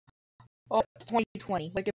Oh, it's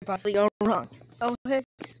 2020. What could possibly go wrong? Oh, hey.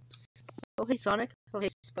 Oh, hey, Sonic. Oh, hey,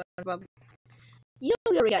 SpongeBob. You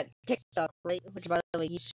know we already got TikTok, right? Which, by the way,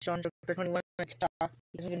 you should show for 21 on TikTok.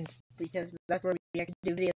 Because that's where we can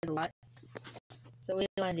do videos a lot. So what do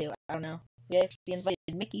you want to do? I don't know. We actually invited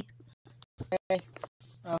Mickey. Okay.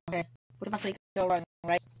 Okay. What could possibly go wrong,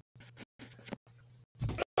 right?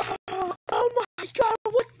 Oh my god,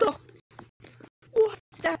 what's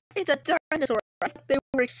that? It's a dinosaur. They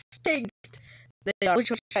were extinct. They are. Which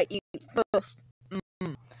one should I eat first?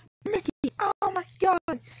 Mickey, oh my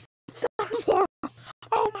god. Sunflower,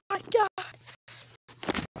 oh my god.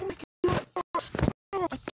 Oh my god. Oh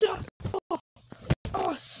my god. Oh,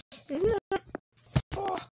 oh, snap.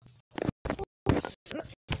 Oh, snap.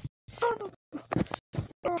 Son of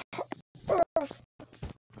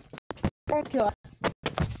oh god.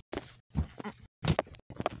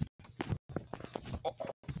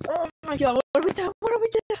 Oh my god, what do we do? What do we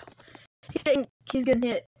do? He's getting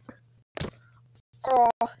hit. Oh,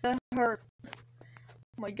 that hurt.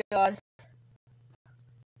 Oh my god.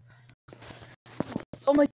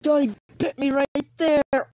 Oh my god, he bit me right there.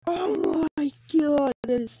 Oh my god,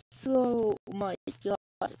 that is so. Oh my god.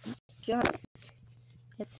 God.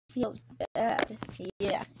 It feels bad.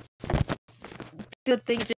 Yeah. Good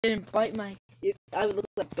thing it didn't bite my. I would look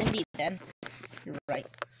like Bendy then. You're right.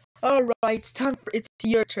 Alright, it's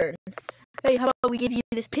your turn. Hey, how about we give you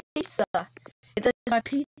this pizza? It says my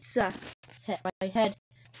pizza. My head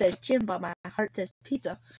says Jim, but my heart says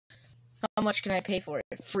pizza. How much can I pay for it?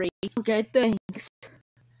 Free. Okay, thanks.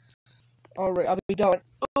 Alright, I'll be going.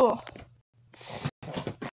 Oh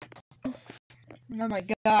my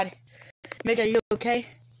god. Mitch, are you okay?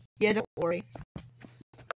 Yeah, don't worry.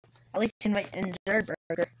 At least in my third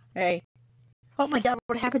burger. Hey. Oh my god,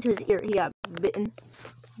 what happened to his ear? He got bitten.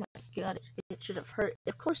 Oh my god, it should have hurt.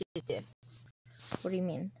 Of course it did. What do you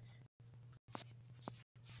mean?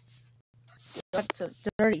 That's so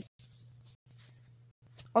dirty.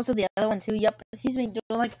 Also, the other one too. Yep, he's been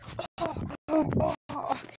doing like.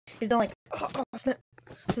 He's doing like. Oh snap!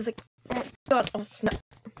 He's like. Oh god! Oh snap!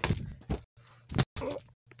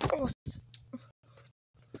 Oh.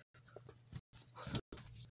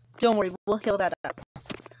 Don't worry, we'll heal that up.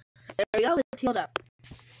 There we go. It's healed up.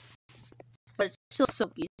 But it's still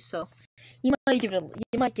soapy, so you might give it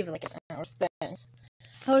like an hour. Thanks.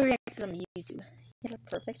 How do you react to them on YouTube? Yeah, that's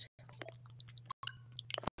perfect.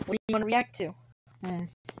 What do you want to react to?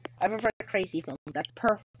 I prefer crazy films. That's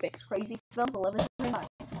perfect. Crazy films 11:29.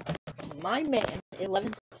 My man,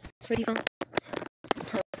 11 crazy films.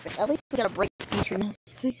 Perfect. At least we got a break feature now.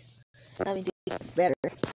 See, that means it's better.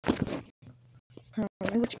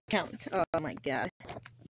 Which account? Oh my god.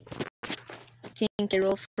 King K.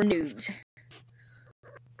 Roll for news.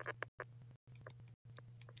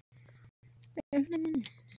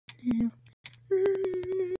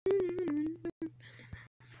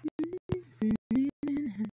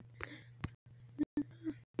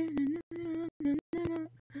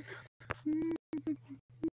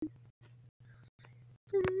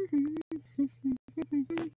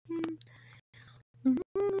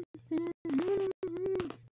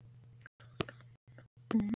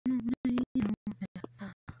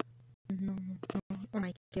 Oh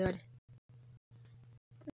my god.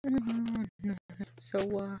 So,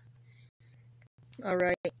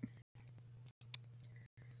 alright.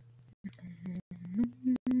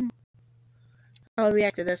 I'll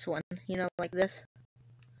react to this one, you know, like this.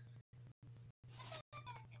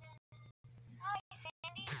 Hi,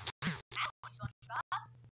 Sandy. Howdy, SpongeBob.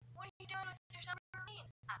 What are you doing with your submarine?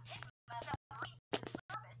 I'm taking my submarine to the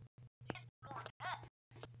surface to get some more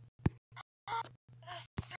nuts. The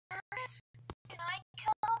surface? Can I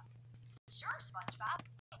come? Sure, SpongeBob.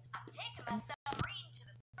 I'm taking my submarine to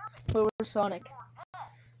the surface to Where's get Sonic? some more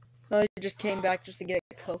nuts. I just came back just to get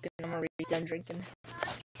a Coke and I'm already done drinking.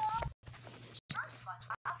 Sure,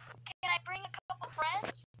 SpongeBob. Can I bring a couple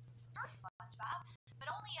friends? Sure, SpongeBob. But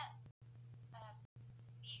only you.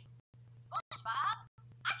 SpongeBob,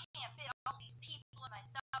 I can't fit all these people in my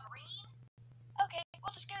submarine. Okay,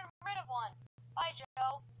 we'll just get rid of one. Bye,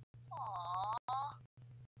 Joe. Aww.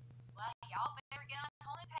 Well, y'all better get on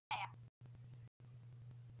home and pack.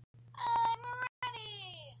 I'm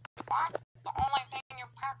ready. What? The only thing you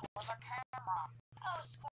packed was a camera. Oh,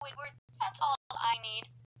 Squidward, that's all I need.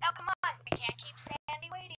 Now come on, we can't keep Sandy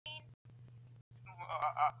waiting.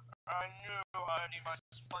 I knew I need my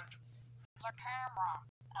sponge. The camera.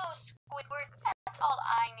 Oh, Squidward, that's all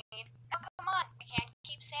I need. Now come on, we can't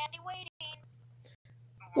keep Sandy waiting.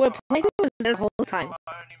 What, Plankton was there the whole time?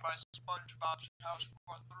 I need my my SpongeBob's house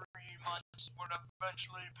for 3 months would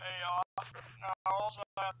eventually pay off. Now all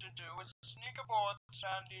I have to do is sneak aboard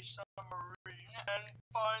Sandy's submarine and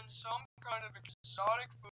find some kind of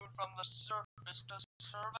exotic food from the surface to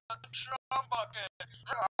serve at the chum bucket.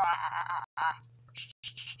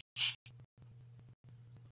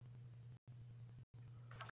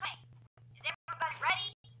 Okay, is everybody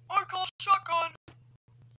ready? I call shotgun.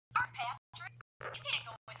 Sorry, Patrick. You can't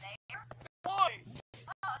go in there. Why?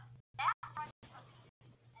 Because that's my cookies,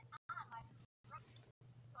 and I like roasted,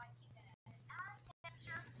 so I keep it at a nice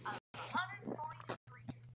temperature of 140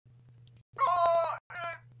 degrees. Oh,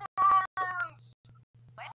 it burns.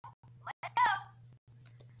 Well, let's go.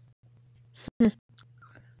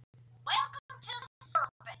 Welcome to the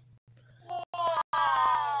surface.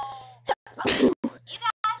 Wow. You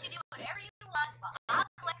guys can do whatever you want while I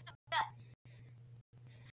collect some nuts.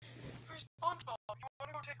 Hey, SpongeBob, you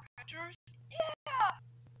wanna go take pictures? Yeah.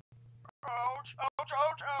 Ouch, ouch,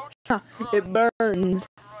 ouch, ouch. It burns.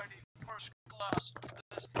 Alrighty, first class.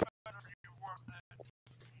 This better be worth it.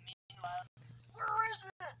 Meanwhile, where is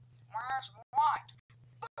it? Where's what?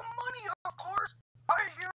 The money, of course. I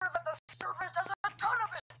hear that the surface has a ton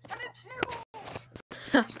of it, and it's huge.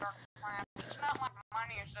 Mr. Crab, it's not like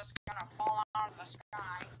money is just gonna fall out of the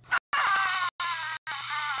sky.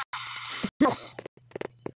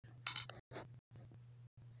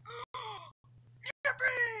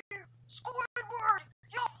 Yippee! Squidward,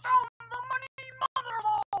 you found the money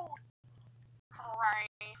motherlode! Hooray!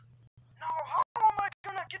 Now how am I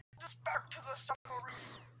gonna get this back to the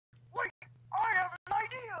submarine? Wait, I have an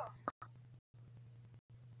idea!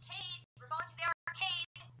 Tate, we're going to the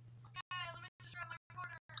arcade. Okay, let me just grab my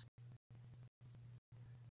quarters.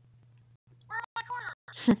 Where are my quarters?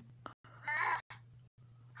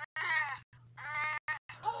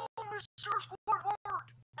 Oh, Mr. Squidward!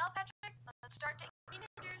 Well, Patrick, let's start taking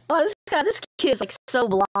pictures. Oh, this kid's like so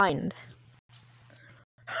blind.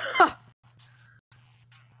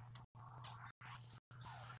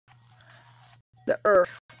 The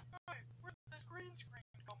Earth. Hey, where did this green screen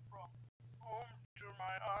come from? Oh, do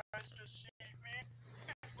my eyes deceive me?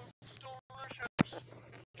 It looks delicious.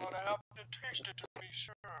 But I have to taste it to be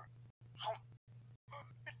sure.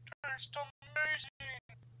 It tastes amazing!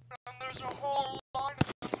 And there's a whole line of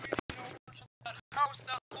them leading over to that house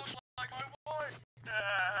that looks like my wife.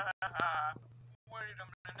 Wait a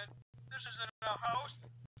minute. This isn't a house.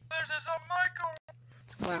 This is a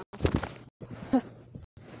microwave. Wow.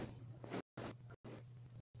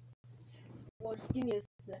 Well, just give me a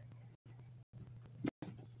sec.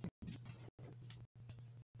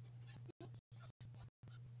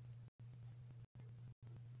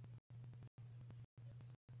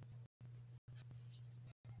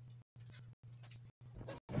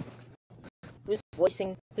 Who's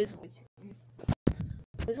voicing? Who's voicing?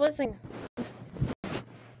 Who's voicing?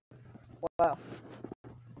 Wow.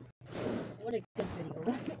 What a good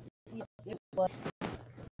video. It was.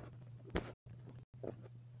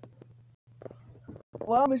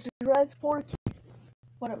 Wow, Mr. Rat's poor kid.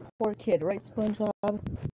 What a poor kid, right, SpongeBob?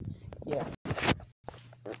 Yeah.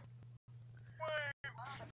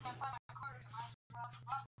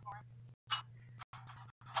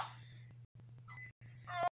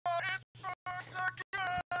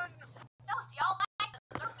 So, do y'all like the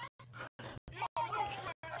surface?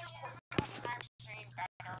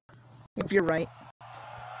 If you're right.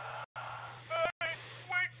 Hey,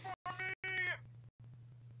 wait for me!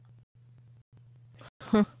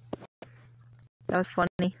 Huh. That was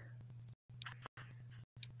funny.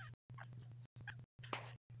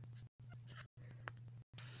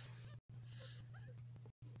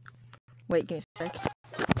 Wait, give me a sec.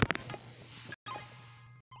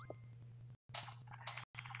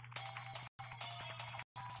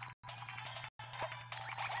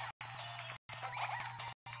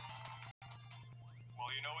 Well,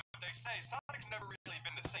 you know what they say, Sonic's never really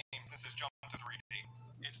been the same since his jump to 3D.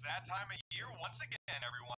 It's that time of year once again,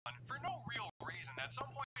 everyone. For no real reason, at some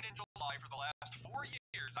point in July for the last 4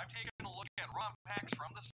 years, I've taken a look at ROM packs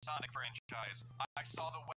from the Sonic franchise. I saw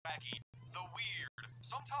the wacky, the weird,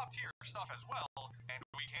 some top-tier stuff as well, and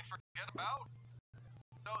we can't forget about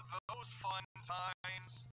those fun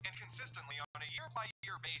times. And consistently, on a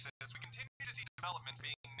year-by-year basis, we continue to see developments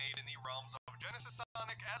being made in the realms of Genesis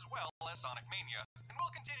Sonic as well as Sonic Mania. And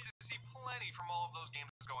we'll continue to see plenty from all of those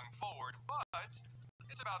games going forward, but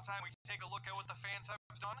it's about time we take a look at what the fans have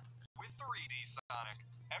done with 3D Sonic.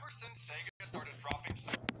 Ever since Sega started dropping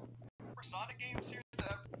Sonic games here,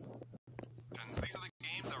 these are the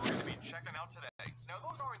games that we're going to be checking out today. Now,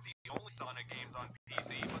 those aren't the only Sonic games on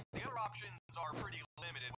PC, but the other options are pretty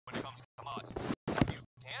limited when it comes to mods. You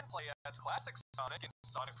can play as classic Sonic in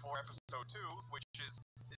Sonic 4 Episode 2, which is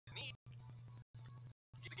neat.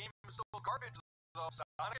 The game is still garbage, though.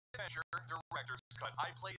 Sonic Adventure Director's Cut.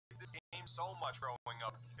 I played this game so much growing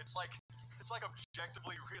up. It's like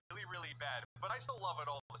objectively really bad, but I still love it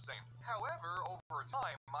all the same. However, over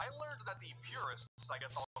time, I learned that the purists, I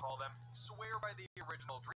guess I'll call them, swear by the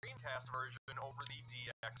original Dreamcast version over the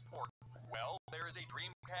DX port. Well, there is a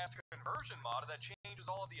Dreamcast conversion mod that changes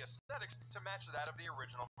all of the aesthetics to match that of the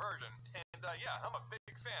original version. And yeah, I'm a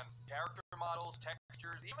big fan. Character models,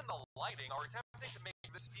 textures, even the lighting are attempting to make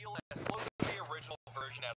this feel as close to the original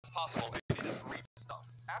version as possible. It is great stuff.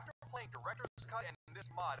 After playing Director's Cut and this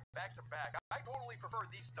mod back to back, I totally prefer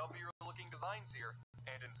these stubbier looking designs here.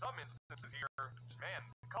 And in some instances here, man,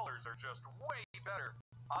 the colors are just way better.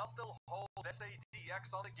 I'll still hold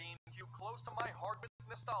SxS on the GameCube close to my heart with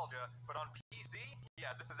nostalgia, but on PC,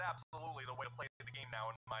 yeah, this is absolutely the way to play the game now,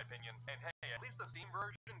 in my opinion. And hey, at least the Steam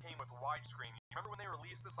version came with widescreen. You remember when they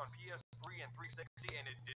released this on PS3 and 360 and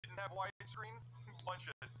it didn't have widescreen? Bunch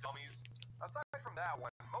of dummies. Aside from that one,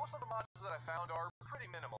 most of the mods that I found are pretty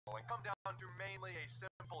minimal and come down to mainly a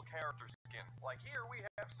simple character skin. Like here, we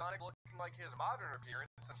have Sonic looking like his modern appearance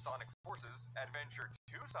in Sonic Forces. Adventure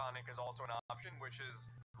 2 Sonic is also an option, which is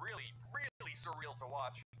really surreal to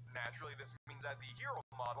watch. Naturally, this means that the hero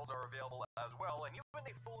models are available as well, and even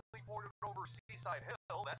a fully ported over Seaside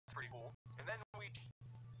Hill, that's pretty cool. And then we...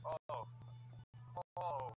 Oh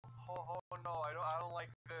no, I don't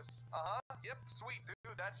like this. Yep, sweet,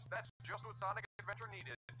 dude, that's just what Sonic Adventure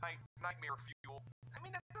needed. Nightmare fuel. I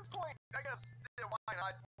mean, at this point, I guess, why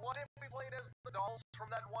not? What if we played as the dolls from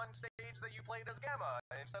that one stage that you played as Gamma,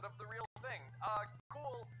 instead of the real thing?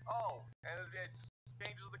 Cool. Oh, and it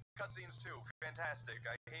changes the cutscenes too. Fantastic.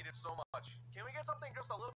 I hate it so much. Can we get something just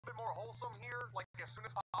a little bit more wholesome here, like as soon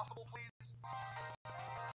as possible, please?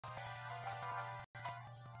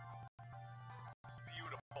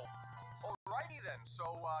 Beautiful. Alrighty then, so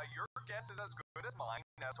your guess is as good as mine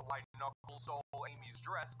as to why Knuckles stole Amy's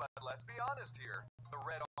dress, but let's be honest here. The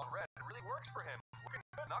red on red really works for him. Looking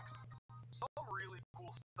good, Knux. Some really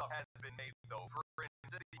cool stuff has been made though. For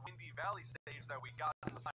instance, the Windy Valley stage that we got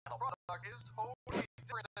in the final product is totally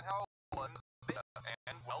different than how it was in the beta,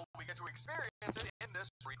 and well, we get to experience it in this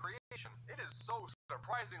recreation. It is so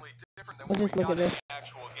surprisingly different than what we got in the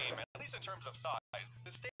actual game, at least in terms of size.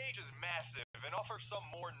 The stage is massive and offers some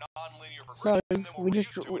more non-linear progression than what we're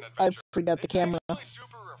used to in Adventure. I forgot the camera. It's actually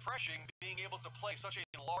super refreshing being able to play such a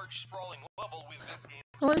large, sprawling level with this game.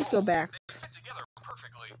 Let's go back. They fit together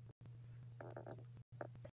perfectly.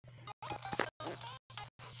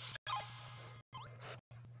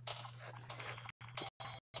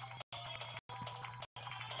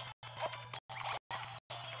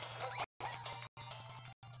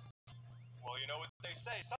 Well, you know what they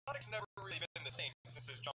say, Sonic's never really been the same since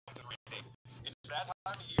his jump to 3D. It's that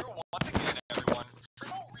time of year once again, everyone. For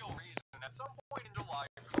no real reason, at some point in July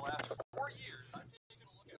for the last 4 years, I've taken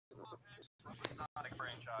a look at the top packs from the Sonic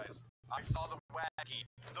franchise. I saw the wacky,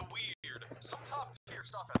 the weird, some top-tier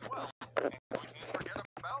stuff as well, and we can't forget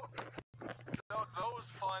about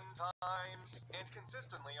those fun times. And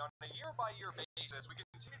consistently, on a year-by-year basis, we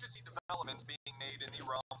continue to see developments being made in the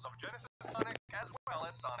realms of Genesis Sonic as well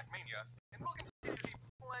as Sonic Mania, and we'll continue to see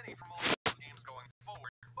plenty from all those games going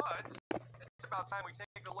forward. But it's about time we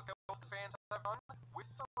take a look at what the fans have done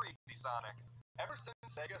with 3D Sonic. Ever since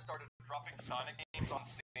Sega started dropping Sonic games on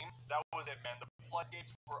Steam, that was it, man. The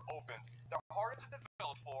floodgates were opened. They're harder to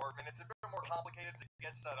develop for, and it's a bit more complicated to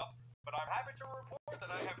get set up, but I'm happy to report that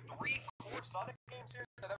I have 3 core Sonic games here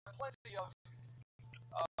that have plenty of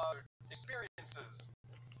experiences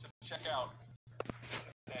to check out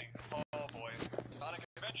today. Oh boy. Sonic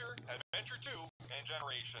Adventure, Adventure 2, and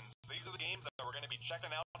Generations. These are the games that we're going to be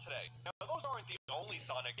checking out today. Now, those aren't the only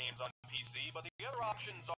Sonic games on PC, but the other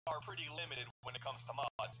options are pretty limited when it comes to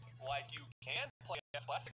mods. Like, you can play as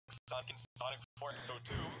classic Sonic in Sonic 4 Episode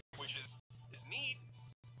 2, which is neat.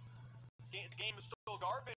 The game is still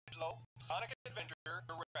garbage, though. Sonic Adventure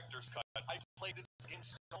Director's Cut. I played this game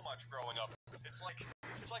so much growing up. It's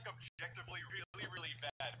like objectively really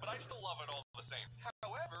bad, but I still love it all the same.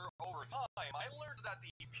 However, over time, I learned that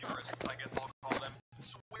the purists, I guess I'll call them,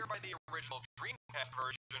 swear by the original Dreamcast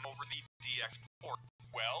version over the DX port.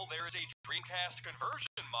 Well, there is a Dreamcast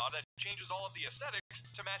conversion mod that changes all of the aesthetics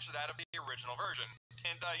to match that of the original version.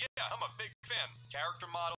 And yeah, I'm a big fan. Character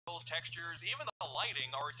models, textures, even the lighting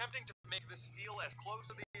are attempting to make this feel as close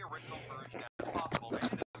to the original version as possible. It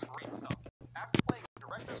is great stuff. After playing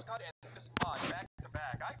Director's Cut and this mod back to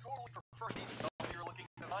back, I totally prefer these stealthier looking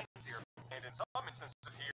designs here. And in some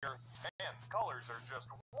instances here, man, the colors are just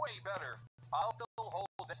way better. I'll still hold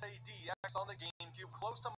SxS on the GameCube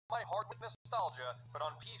close to my heart with nostalgia, but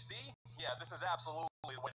on PC, yeah, this is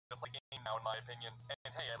absolutely the way to play the game now in my opinion.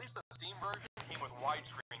 And hey, at least the Steam version came with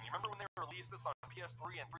widescreen. You remember when they released this on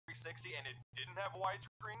PS3 and 360 and it didn't have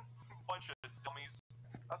widescreen? Bunch of dummies.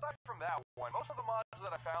 Aside from that one, most of the mods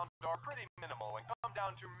that I found are pretty minimal and come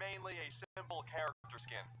down to mainly a simple character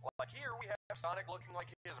skin. Like here we have Sonic looking like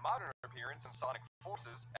his modern appearance in Sonic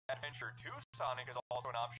Forces. Adventure 2 Sonic is also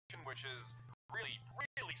an option, which is really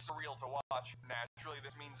surreal to watch. Naturally,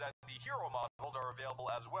 this means that the hero models are available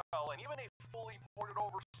as well, and even a fully ported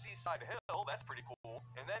over Seaside Hill, that's pretty cool.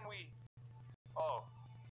 And then we... Oh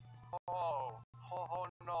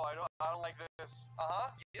no, I don't like this.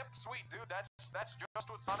 Yep, sweet dude, that's just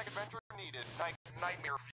what Sonic Adventure needed.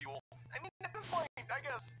 Nightmare fuel. I mean, at this point, I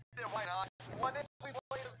guess, yeah, why not? What if we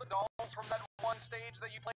played as the dolls from that one stage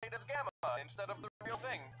that you played as Gamma instead of the real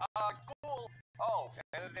thing? Cool. Oh,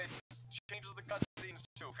 and it changes the cutscenes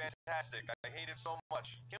too. Fantastic. I hate it so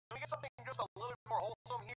much. Can we get something just a little bit more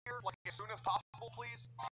wholesome here, like as soon as possible, please?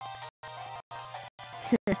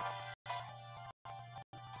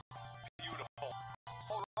 Beautiful.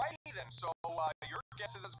 Alrighty then, so your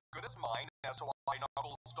guess is as good as mine as to why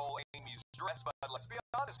Knuckles stole Amy's dress, but let's be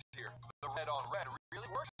honest here, the red on red really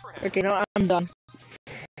works for him. Okay, no, I'm done.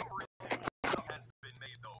 Some really cool stuff has been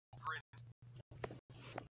made though, for instance.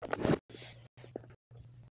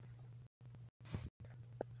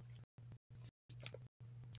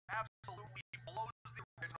 Absolutely blows the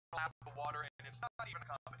original out of the water, and it's not even a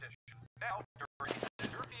competition. Now, during this,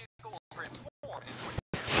 your vehicle will transform into a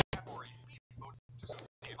aircraft or a speedboat to suit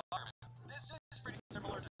the environment. This is pretty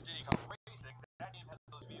similar to Diddy Kong Racing. That game has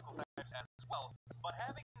those vehicle types as well, but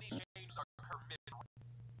having these changes occur mid-run.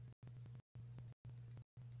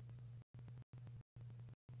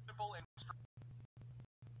 Simple and straight.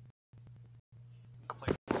 The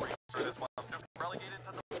play racer this one, I'm just relegated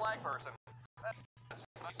to the flag person. That's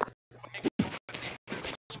nice. The game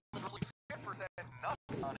is really 50% not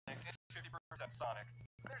Sonic and 50% Sonic.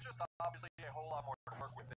 There's just obviously a whole lot more to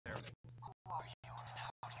work with there. Who are you and how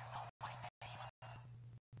do you know my name?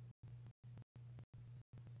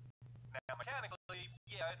 Now mechanically,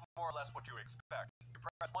 yeah, it's more or less what you expect. You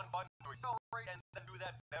press one button to accelerate and then do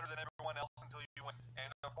that better than everyone else until you win.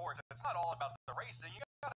 And of course, it's not all about the racing, you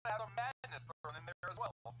gotta have some madness thrown in there as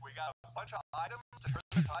well. We got a bunch of items to turn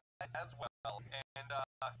the tides as well. And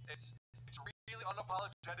it's really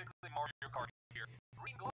unapologetically Mario Kart here.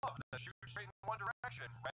 Green gloves that shoot straight in one direction,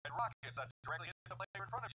 red rockets that directly hit the player in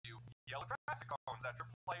front of you, yellow traffic cones that trip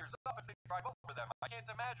players up if they drive over them. I can't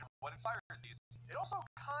imagine what inspired these. It also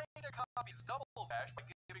kinda copies Double Dash by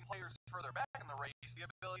giving players further back in the race the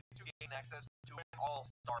ability to gain access to an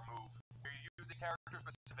all-star move, where you use a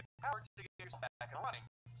character-specific power to get yourself back and running,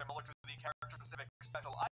 similar to the character-specific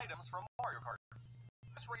special items from Mario Kart.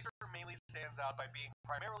 This racer mainly stands out by being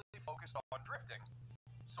primarily focused on drifting.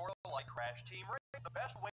 Sort of like Crash Team Race, the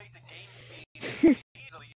best way to gain speed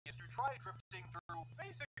easily is to try drifting through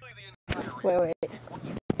basically the entire race. Wait. Once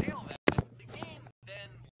you nail that, the game then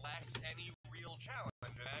lacks any real challenge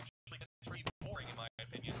and actually gets pretty boring in my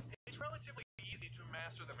opinion. It's relatively easy to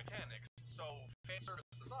master the mechanics, so fan service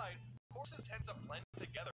aside, courses tend to blend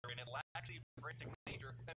together and it lacks the frantic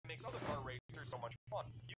nature that makes other car racers so much fun.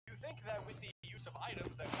 You think that with the use of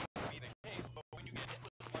items that would be the case, but when you get hit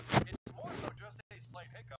with one, it's more so just a slight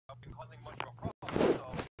hiccup and causing much of a problem, so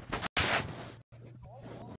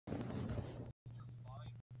overall, it's just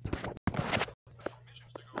fine. Special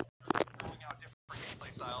missions to go through, throwing out different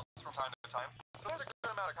gameplay styles from time to time, so there's a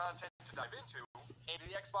good amount of content to dive into, and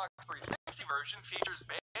the Xbox 360 version features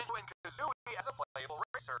Banjo and Kazooie as a playable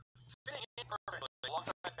racer, fitting in perfectly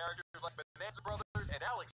alongside characters like Bonanza Brothers and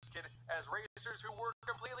Alex Kidd as racers who were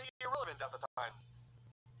completely irrelevant at the time.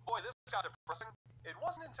 Boy, this got depressing. It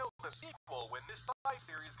wasn't until the sequel when this side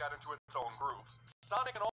series got into its own groove.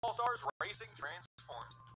 Sonic and All-Stars Racing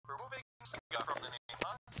Transformed, removing Sega from the name,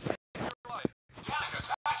 huh? You're right.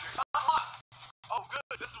 Oh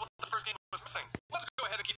good, this is what the first game was missing. Let's go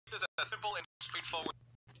ahead and keep this as simple and straightforward.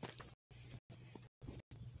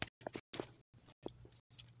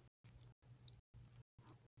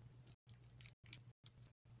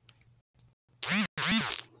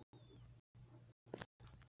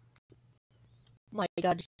 My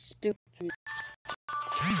god, it's stupid.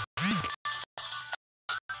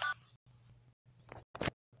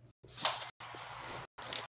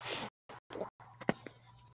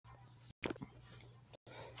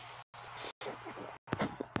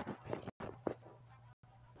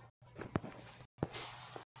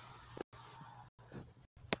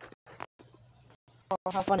 Oh,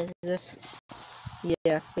 how fun is this?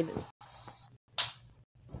 Yeah, we do.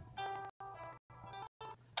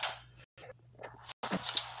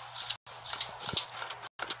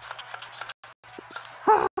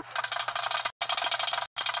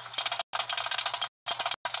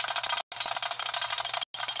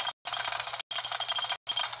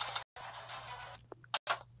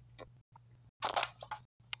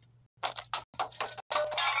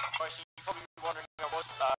 Right, so you're probably wondering who I was.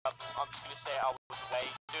 I'm just going to say I was away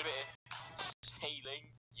doing a bit of sailing.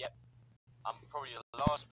 Yep, I'm probably the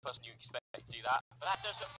last person you expect to do that. But that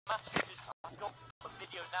doesn't matter because I've got a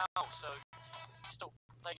video now, so stop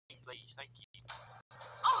playing, please. Thank you.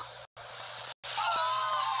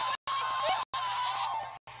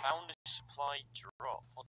 Found a supply drop.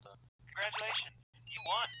 What the? Congratulations, you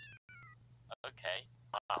won. Okay.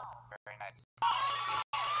 Wow. Very nice.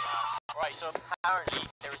 Right, so apparently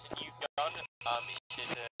there is a new gun.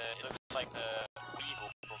 It looks like the Weevil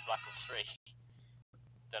from Black Ops 3.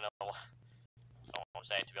 Don't know what I'm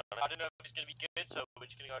saying, to be honest. I don't know if it's going to be good, so we're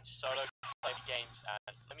just going to go into solo, play the games,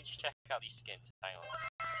 and let me just check out these skins. Hang on.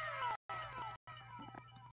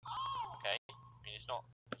 Okay, I mean, it's not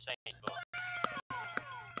insane, but...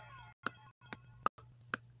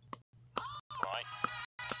 Right.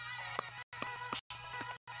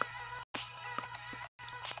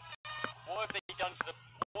 What have they done to the...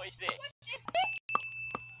 What is this?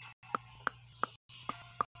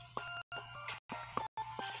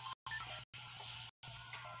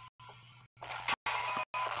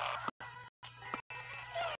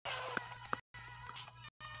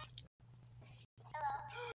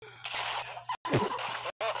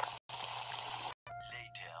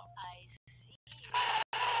 I see.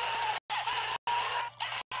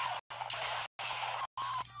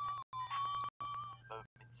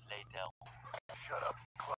 Moments later. Shut up,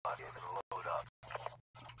 clock in and load up.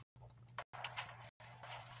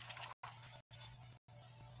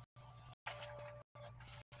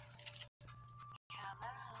 Come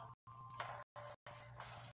out.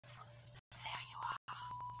 There you are.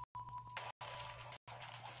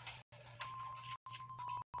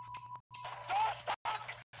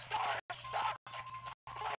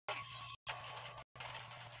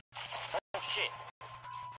 Oh shit!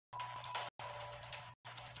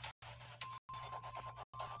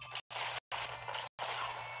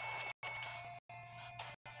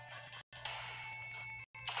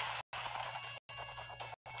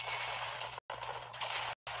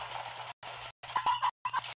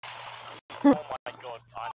 Oh my god,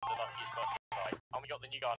 I'm the luckiest person alive. And we got the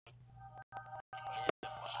new gun.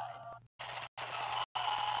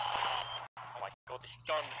 Oh my god, this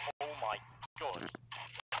gun, oh my god.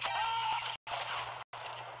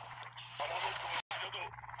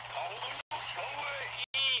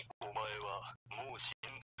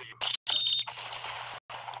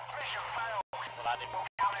 Well, I didn't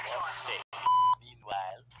well, sick.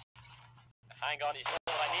 Meanwhile, hang on, it's not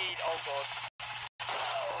what I need. Oh god.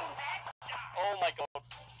 Oh my god.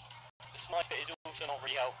 The sniper is also not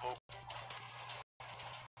really helpful.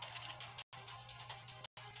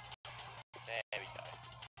 There we go.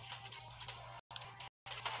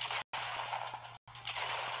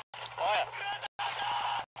 Fire!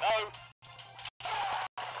 No!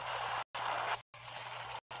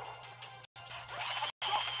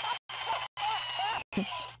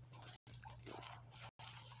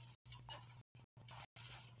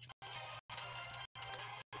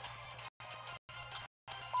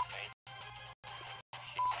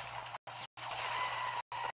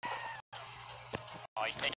 Oh,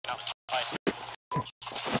 he's taking out the fire.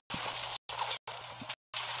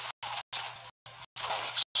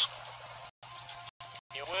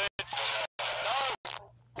 Your word? No!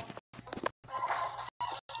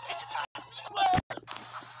 It's a time.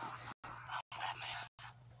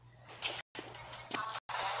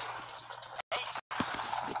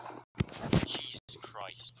 Jesus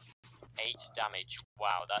Christ. 8 damage.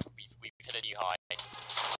 Wow, that we've hit a new high.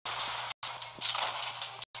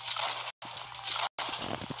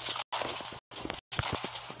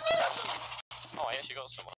 Oh, I actually got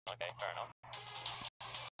someone. Okay, fair enough.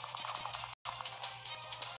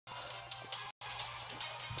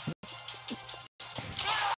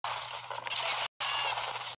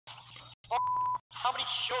 How many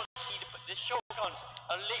shots do you need to put? The shotguns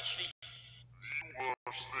are literally.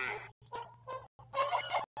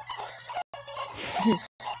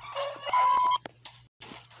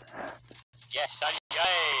 Yes,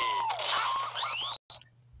 yay!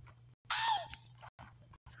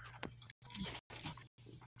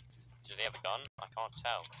 Do they have a gun? I can't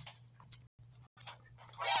tell.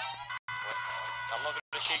 Wait, I'm not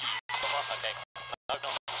gonna shoot you. Come on, okay. No, no.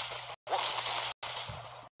 What?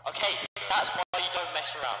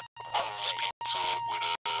 mess around.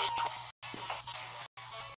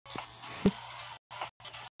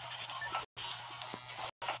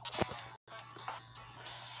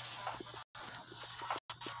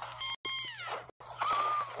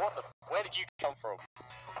 What the? Where did you come from?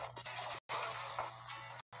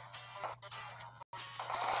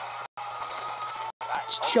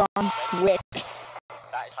 John Wick.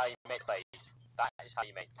 That is how you make plays. That is how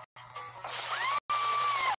you make.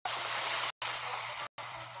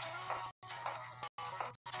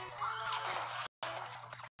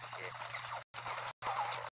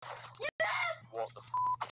 What the?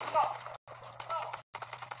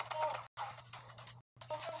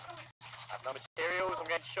 I have no materials. I'm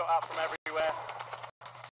getting shot at from everywhere.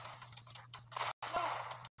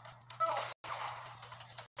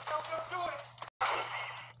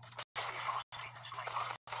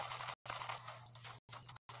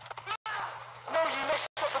 No, you missed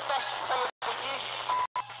the best player of the year.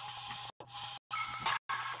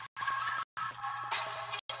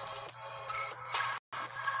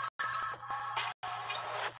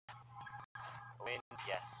 Win,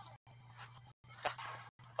 yes.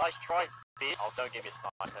 Nice try, bitch. Oh, don't give me a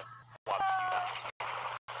sniper. Why would you do that?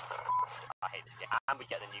 I hate this game. And we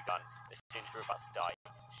get the new gun as soon as we're about to die.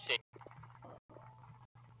 Sick.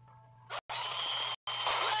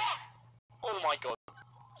 Oh my god.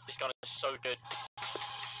 This gun is so good.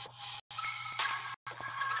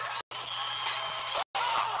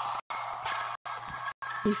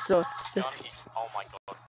 He's so. This gun is, oh my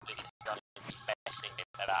god. This gun is the best thing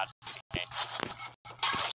they've ever had in the game.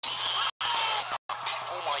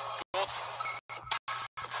 Oh my god.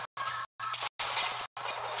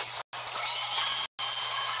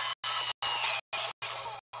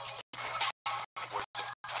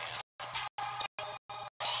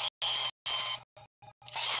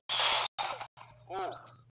 Ooh.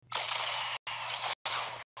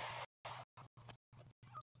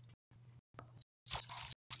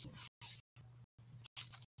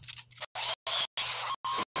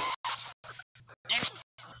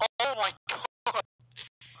 Oh my god.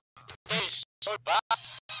 This is so bad.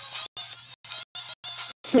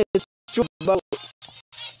 It's your boat.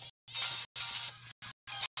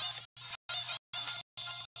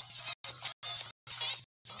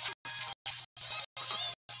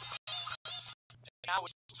 Now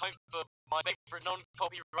it's time for my favourite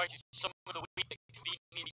non-copyrighted song of the week that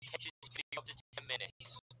conveniently takes this video up to 10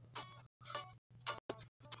 minutes.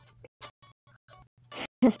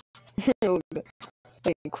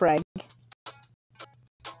 Hey, Craig.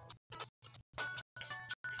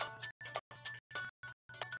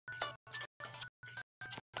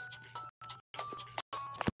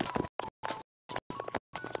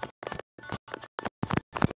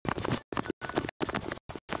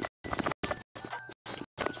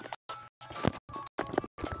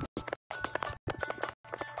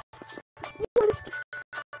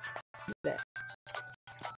 That.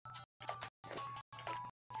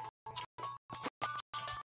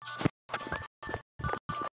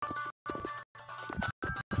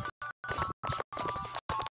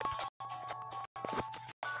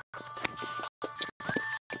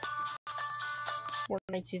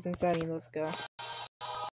 Fortnite Season 7, let's go.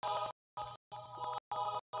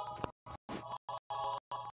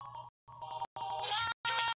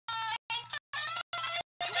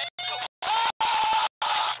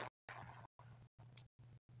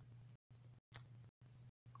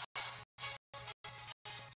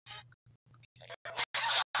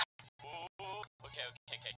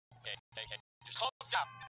 Okay. Just calm down.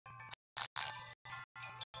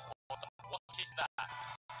 What is that?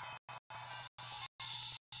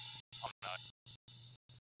 Oh no.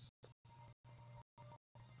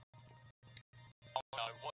 Oh no,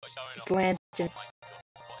 what is going on? It's Lantern. Oh my god,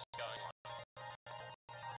 what's going on?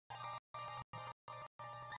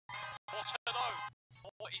 What are those?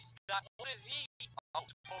 What is that? What are these?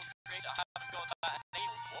 Multiple creator, I haven't got that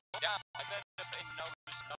enabled. What? Damn, I better put in no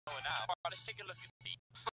now. Right, let's take a look at the.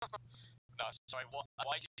 No, sorry, what?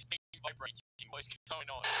 Why is this thing vibrating? What is going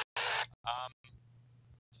on?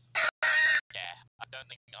 Yeah, I don't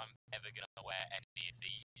think I'm ever gonna wear any of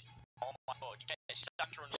these. Oh my god, you get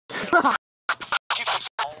Santa on. Oh my god,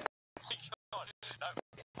 no.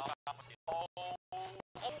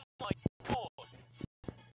 Oh my god.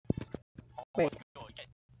 Oh Wait. my god, get.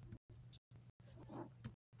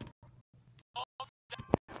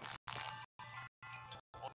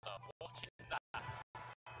 What is that?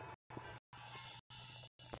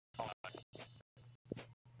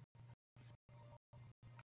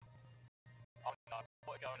 Oh no,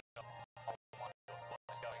 what's going on? Oh my god,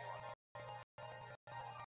 what's going on?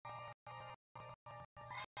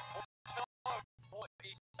 Oh no, what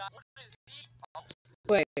that? What is the... Oh,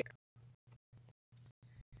 Wait.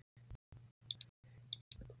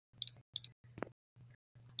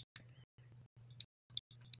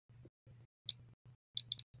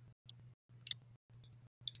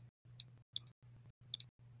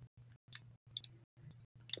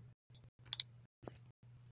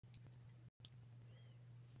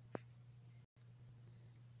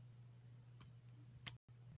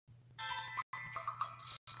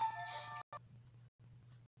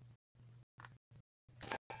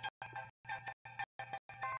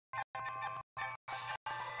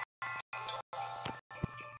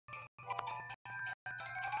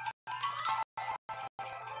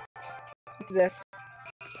 This.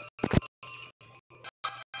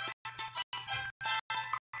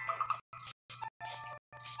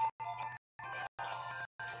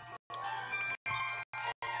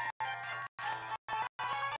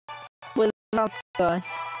 Without the...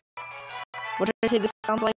 What did I say this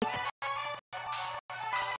sounds like?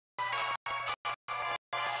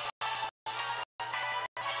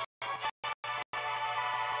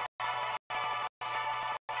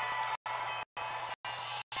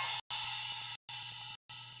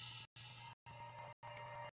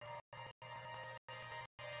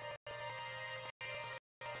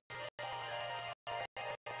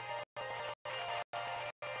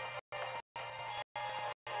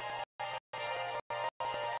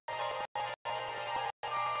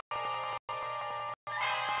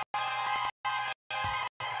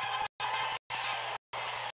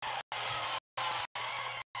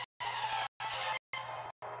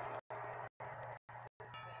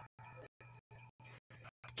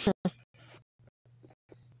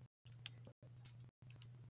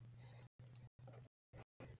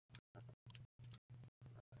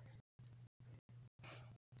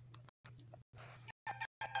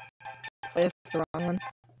 Wait, that's the wrong one.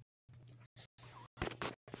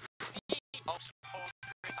 oh, suppose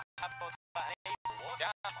Chris, I have got that able.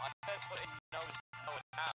 Damn, I heard what it knows. No, it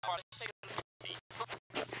now. Right, let's say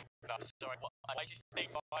no, sorry, what? Why is this thing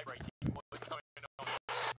vibrating? What's going on?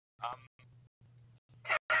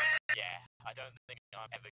 Yeah, I don't think I'm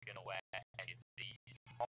ever gonna wear any of these.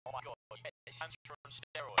 Oh my god, it sounds from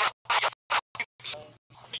steroids. Oh my god.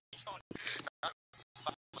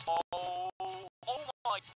 Oh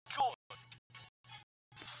my god.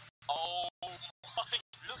 Oh my,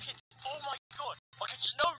 look at, oh my god. I can,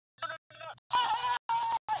 no.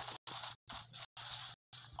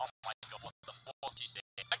 Oh my god, what is it?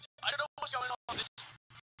 I don't know what's going on. This.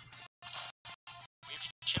 We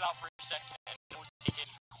should chill out for a second and we'll take it.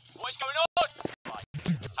 What is going on? Right,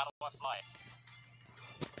 how do I fly it?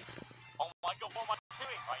 Oh my god, what am I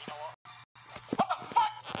doing? Right, you know what? What the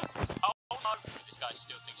fuck? Oh no, this guy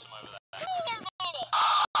still thinks I'm over there.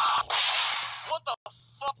 What the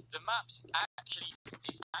fuck? The map's actually,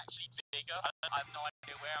 it's actually bigger. I have no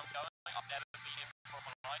idea where I'm going. I've never been here before in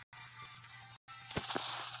my life.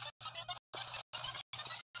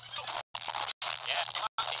 Yeah, come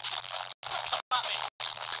at me.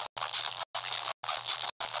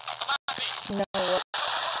 No.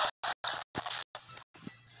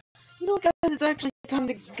 You know what, guys? It's actually time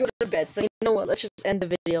to go to bed. So you know what? Let's just end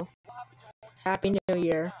the video. Happy New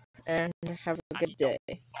Year and have a good day.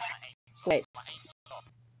 Wait.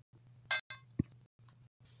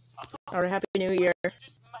 Alright, Happy New Year.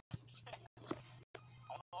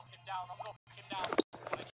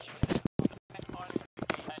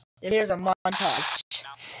 And here's a montage.